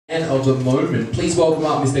And of the moment, please welcome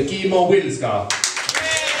up Mr. Kimmo Wilska.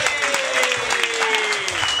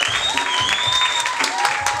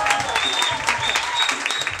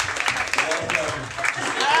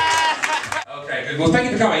 Okay, good. Well,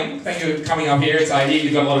 thank you for coming. Thank you for coming up here. It's ideal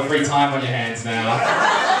you've got a lot of free time on your hands now.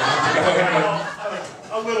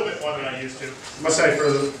 A little bit more than I used to. I must say,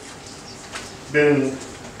 been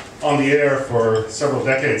on the air for several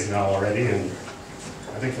decades now already, and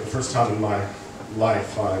I think for the first time in my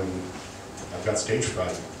life, I've got stage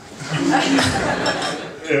fright.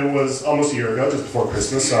 It was almost a year ago, just before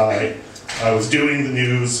Christmas. I was doing the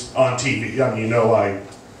news on TV. I mean, you know, I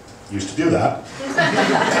used to do that.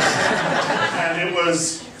 And it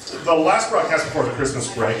was the last broadcast before the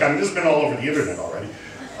Christmas break. I mean, this has been all over the internet already.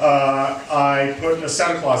 I put a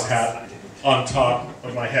Santa Claus hat on top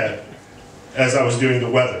of my head as I was doing the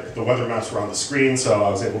weather. The weather maps were on the screen, so I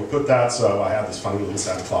was able to put that, so I had this funny little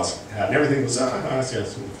Santa Claus hat, and everything was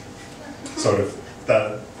sort of,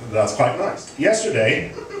 that's quite nice.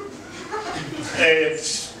 Yesterday,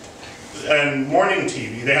 and morning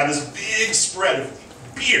TV, they had this big spread of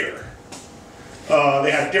beer.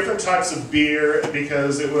 They had different types of beer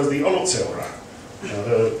because it was the Zezeran,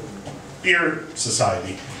 the beer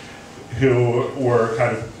society, who were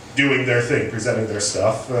kind of doing their thing, presenting their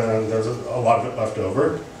stuff, and there's a lot of it left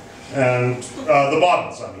over. And the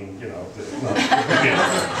bottles, I mean, you know,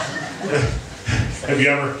 have you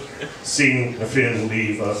ever seen a Finn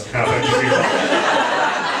leave a half-empty beer bottle?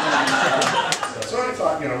 So I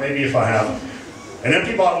thought, you know, maybe if I have an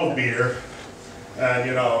empty bottle of beer, and,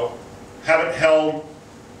 you know, have it held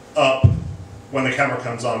up when the camera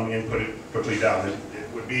comes on me and put it quickly down, it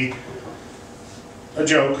would be a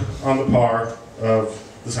joke on the par of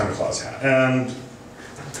the Santa Claus hat. And,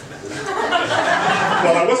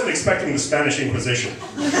 well, I wasn't expecting the Spanish Inquisition.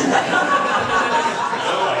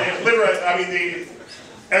 Literally, I mean, the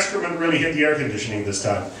excrement really hit the air conditioning this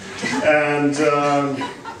time. And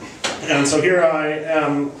so here I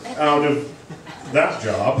am out of that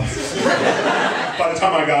job. By the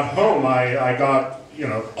time I got home, I got, you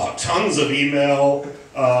know, tons of email,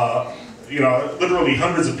 you know, literally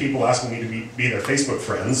hundreds of people asking me to be their Facebook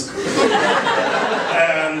friends.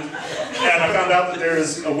 And I found out that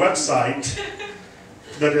there's a website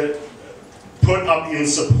that it put up in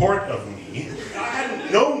support of me. I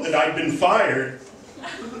hadn't known that I'd been fired.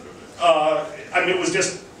 I mean, it was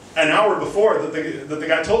just an hour before that the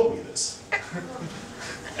guy told me this.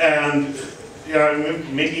 And, you know,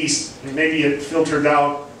 maybe it filtered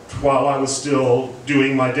out while I was still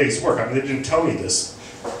doing my day's work. I mean, they didn't tell me this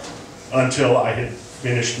until I had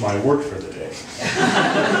finished my work for the day.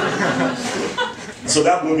 So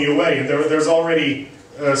that blew me away, and there's already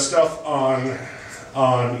stuff on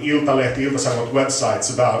Iltalehti, Ilta-Sanomat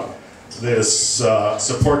websites about this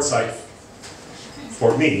support site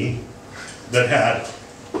for me that had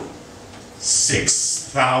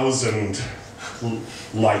 6,000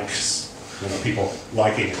 likes, you know, people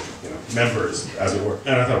liking it, you know, members, as it were.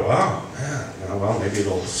 And I thought, wow, man, you know, well, maybe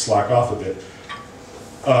it'll slack off a bit.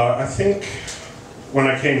 I think when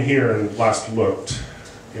I came here and last looked,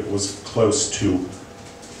 it was close to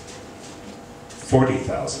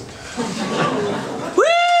 40,000. Woo!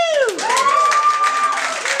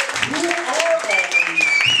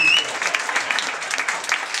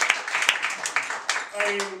 I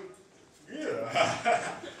mean, yeah.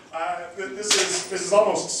 This is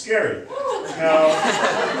almost scary. Now,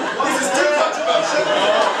 this is too controversial.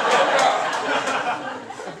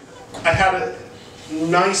 I had a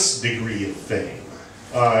nice degree of fame.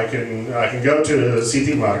 I can go to the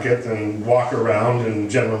city market and walk around and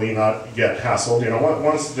generally not get hassled. You know,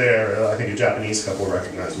 once there, I think a Japanese couple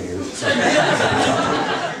recognized me. You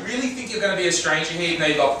really think you're going to be a stranger here, even though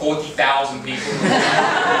you've got 40,000 people?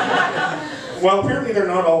 Well, apparently they're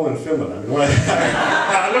not all in Finland. I mean, when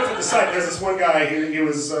I looked at the site, there's this one guy, he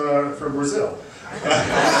was from Brazil. I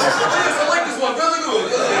like this one, really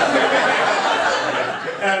good.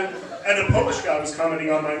 And a Polish guy was commenting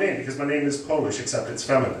on my name, because my name is Polish, except it's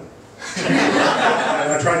feminine.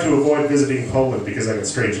 And I tried to avoid visiting Poland because I get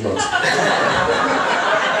strange looks.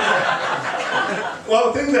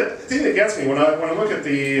 Well, the thing that gets me when I look at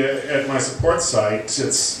my support site,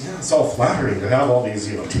 it's all flattering to have all these,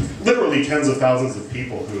 you know, literally tens of thousands of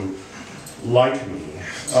people who like me.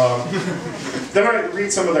 Then I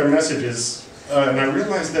read some of their messages, and I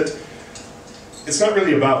realize that it's not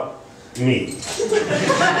really about me.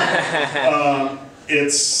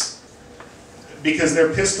 It's because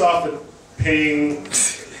they're pissed off at paying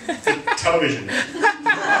the television.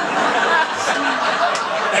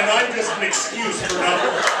 And I'm just an excuse for not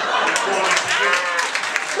wanting to do it.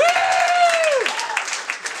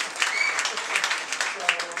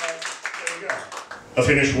 There you go. A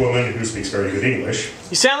Finnish woman who speaks very good English.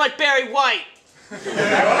 You sound like Barry White.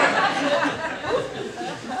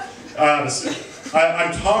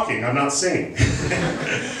 I'm talking, I'm not singing.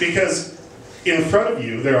 Because in front of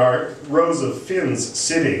you there are rows of Finns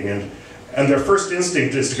sitting, and their first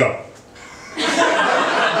instinct is to go.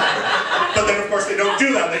 But then of course they don't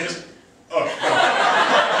do that, they just, oh, no.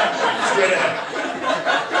 Straight ahead.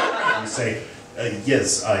 You say,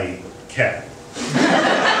 yes, I can.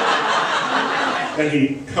 And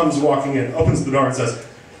he comes walking in, opens the door and says,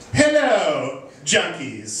 hello,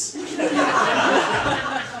 junkies.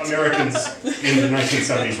 Americans in the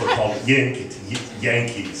 1970s were called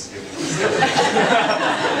Yankees.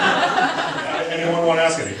 Anyone want to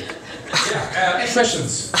ask anything? Yeah, any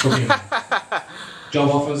questions for me? Job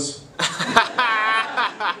offers?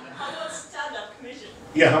 Stand-up commission.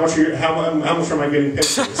 Yeah, how much am I getting paid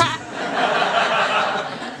for this?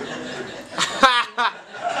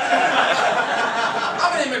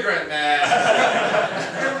 I'm an immigrant, man.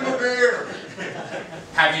 Give him a beer.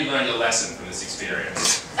 Have you learned a lesson from this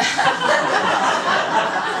experience?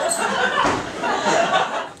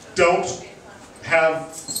 Don't have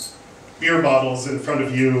beer bottles in front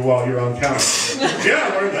of you while you're on camera. Yeah,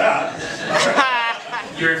 I learned that.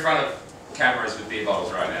 You're in front of cameras with beer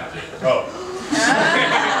bottles right now, dude. Oh.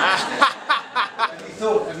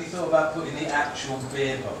 Have you thought about putting the actual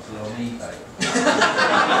beer bottle on eBay?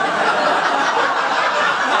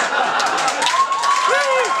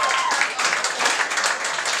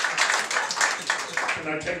 Can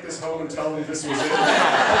I take this home and tell them this was it?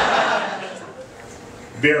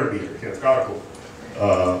 Bear beer, article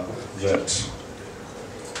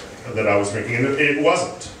that I was drinking, and it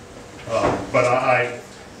wasn't. But I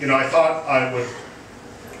thought I would.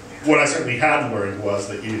 What I certainly had learned was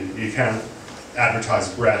that you can't advertise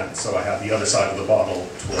brand, so I had the other side of the bottle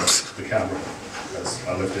towards the camera as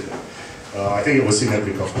I lifted it. I think it was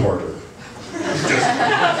Sinebnikov Porter.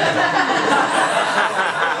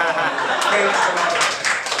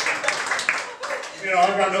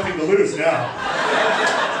 I've got nothing to lose now.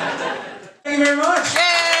 Thank you very much.